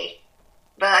not me.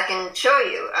 But I can show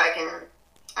you. I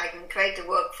can create the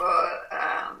work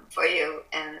for you.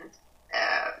 And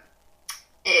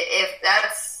if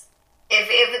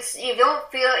it's you don't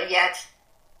feel it yet,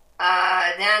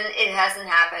 then it hasn't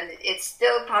happened. It's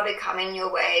still probably coming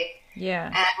your way. Yeah.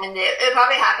 And it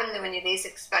probably happened when you least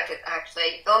expect it,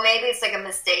 actually. Or maybe it's like a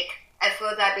mistake. I've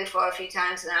heard that before a few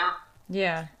times now.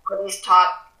 Yeah. For these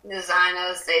top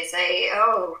designers, they say,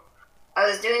 oh, I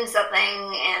was doing something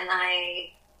and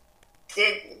I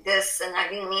did this and I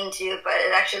didn't mean to, but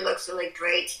it actually looks really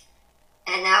great.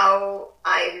 And now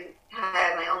I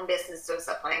have my own business or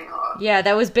something. Yeah,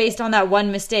 that was based on that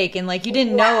one mistake. And like, you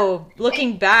didn't know,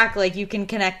 looking back, like you can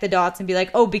connect the dots and be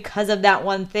like, oh, because of that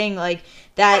one thing, like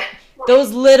that,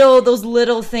 those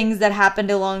little things that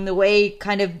happened along the way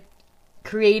kind of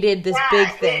created this big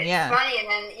thing. It's funny. And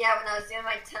then, when I was doing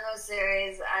my tenor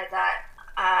series, I thought,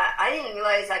 I didn't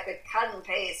realize I could cut and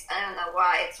paste. I don't know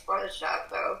why. It's Photoshop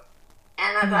though.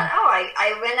 And I thought,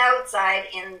 I went outside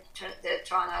in the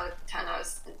Toronto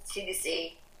Tenors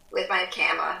CDC with my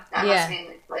camera. That must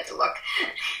mean like to look.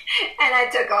 And I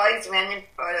took all these random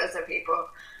photos of people.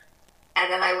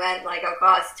 And then I went like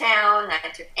across town. I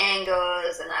took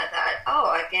angles, and I thought,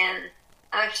 I can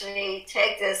actually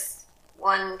take this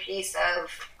one piece of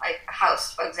like a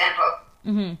house, for example.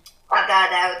 Mm-hmm. Cut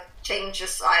that out, change the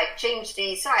size,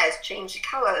 change the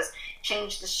colors,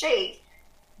 change the shade.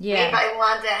 Yeah. Maybe I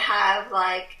want to have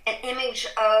like an image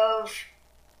of,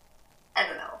 I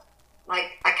don't know,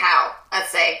 like a cow, let's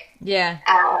say. Yeah.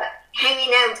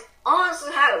 Hanging out on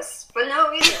the house for no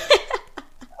reason.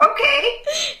 Okay.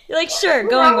 You're like, sure,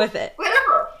 going with it.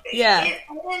 Whatever. Yeah.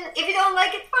 And then if you don't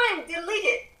like it, fine, delete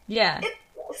it. Yeah.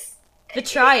 But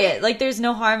try it. Like, there's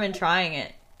no harm in trying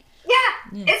it.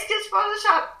 Yeah. It's just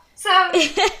Photoshop. So,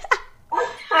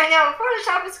 I know,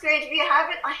 Photoshop is great. If you have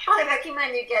it, I highly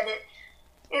recommend you get it.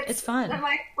 It's fun.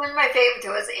 One of my favorite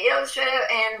tools, Illustrator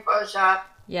and Photoshop.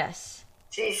 Yes.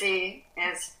 CC.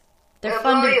 They're It'll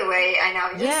fun blow you away. I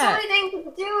know. There's so many things you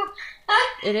can do.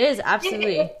 It is,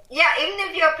 absolutely. Even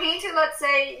if you're a painter, let's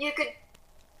say, you could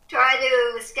try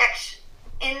to sketch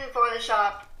in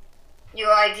Photoshop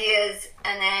your ideas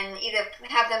and then either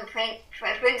have them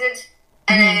printed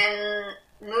and then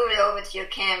move it over to your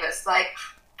canvas. Like,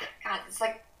 God,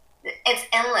 it's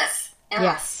endless.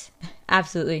 Yes,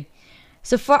 absolutely.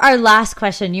 So for our last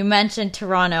question, you mentioned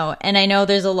Toronto, and I know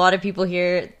there's a lot of people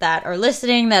here that are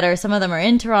listening some of them are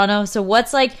in Toronto. So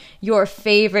what's like your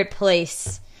favorite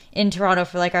place in Toronto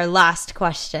for like our last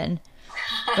question?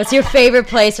 What's your favorite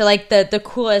place, or like the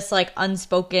coolest like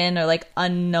unspoken or like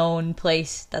unknown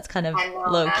place that's kind of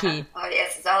low key? Oh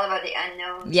yes, it's all about the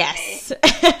unknowns. Yes.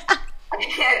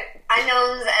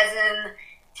 Unknowns as in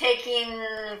taking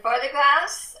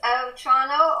photographs of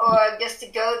Toronto, or just to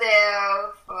go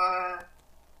there for...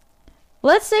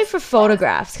 Let's say for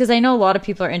photographs, because I know a lot of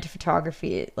people are into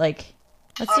photography. Like,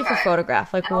 let's say for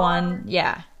photograph, like one,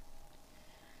 yeah.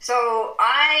 So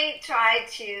I try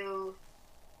to...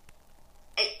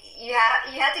 You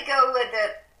have to go with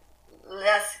the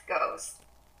less goes.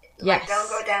 Yes. Like, don't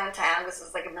go downtown. This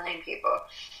is like 1 million people.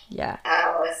 Yeah.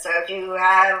 So if you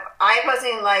have... I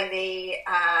personally like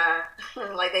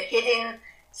the hidden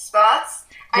spots.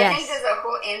 I think there's a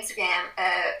whole Instagram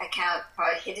account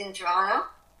called Hidden Toronto.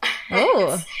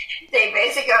 Oh. They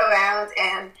basically go around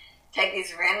and take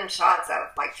these random shots of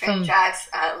like train tracks.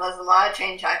 There's a lot of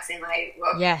train tracks in my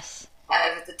work. Yes.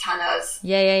 With the tunnels.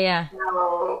 Yeah.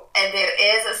 So, and there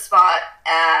is a spot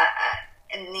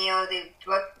near the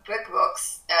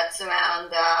brickworks that's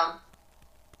around,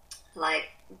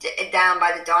 down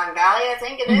by the Don Valley, I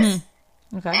think it is.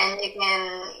 Okay. And you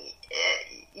can,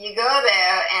 you go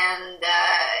there and,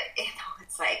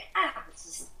 it's like, it's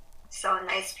just so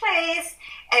nice place.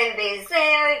 Everybody's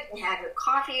there. You can have your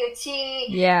coffee or tea.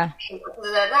 Yeah. And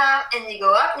you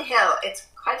go up the hill. It's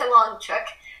quite a long trek.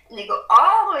 And you go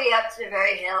all the way up to the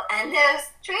very hill, and there's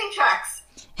train tracks.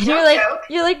 And you're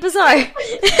like bizarre. And we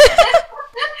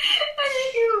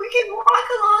can walk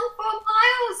along for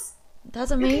miles.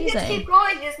 That's amazing. You can just keep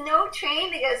going. There's no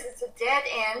train because it's a dead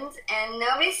end, and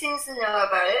nobody seems to know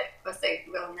about it. Of course, they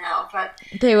will now. But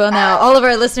they will now. All of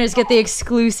our listeners get the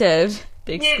exclusive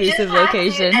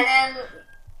location. And then,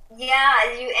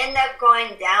 you end up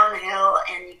going downhill,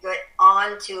 and you get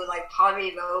on to like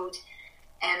Pottery Road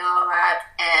and all that,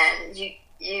 and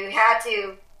you had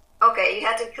to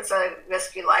sort of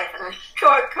risk your life and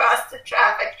go across the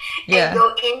traffic and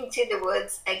go into the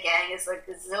woods again. It's like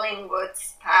a zillion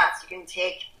woods paths you can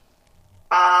take,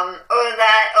 or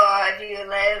if you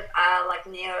live like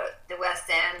near the West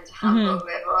End, Humboldt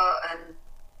River, and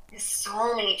there's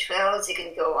so many trails you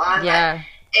can go on. Yeah.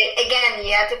 But again,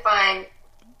 you have to find,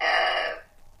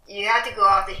 you have to go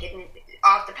off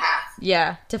the path.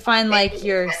 Yeah, to find like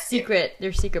your secret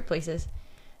places.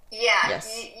 Yeah, yes.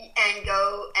 And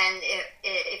go, and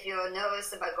if you're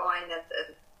nervous about going,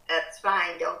 that's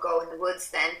fine. Don't go in the woods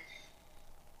then.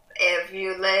 If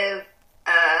you live,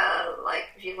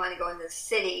 if you want to go in the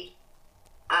city,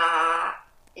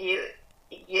 you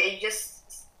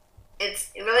just,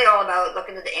 it's really all about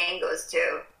looking at the angles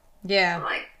too. Yeah.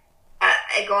 Like,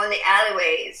 go in the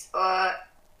alleyways, or,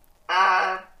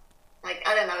 I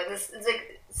don't know, there's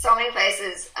like so many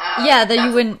places. That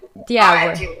you wouldn't. Yeah,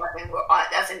 that's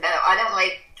better. I don't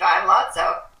really drive a lot,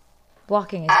 so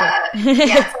walking is good. So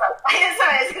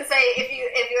I was gonna say if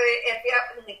you're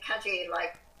up in the country,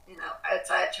 like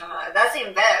outside Toronto, that's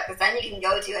even better because then you can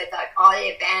go to like all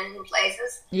the abandoned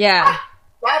places. Yeah,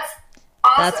 that's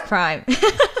awesome. That's prime.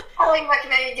 I would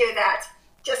recommend you do that.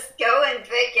 Just go and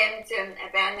break into an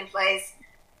abandoned place.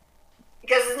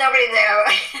 Because there's nobody there.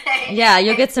 Yeah,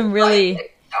 you'll get some really...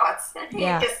 shots.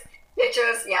 Just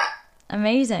pictures,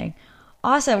 Amazing.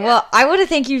 Awesome. Yeah. Well, I want to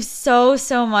thank you so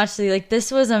much, Leigh. Like, this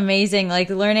was amazing.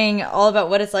 Like, learning all about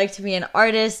what it's like to be an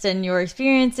artist and your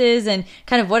experiences and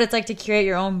kind of what it's like to curate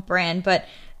your own brand. But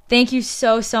thank you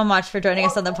so much for joining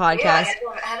us on the podcast. I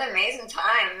had an amazing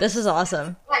time. This was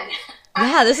awesome.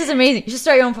 Yeah, this is amazing. You should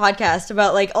start your own podcast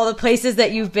about, like, all the places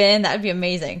that you've been. That would be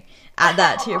amazing. Add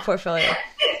that to your portfolio.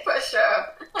 For sure.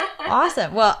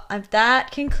 Awesome. Well,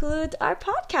 that concludes our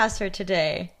podcast for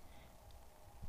today.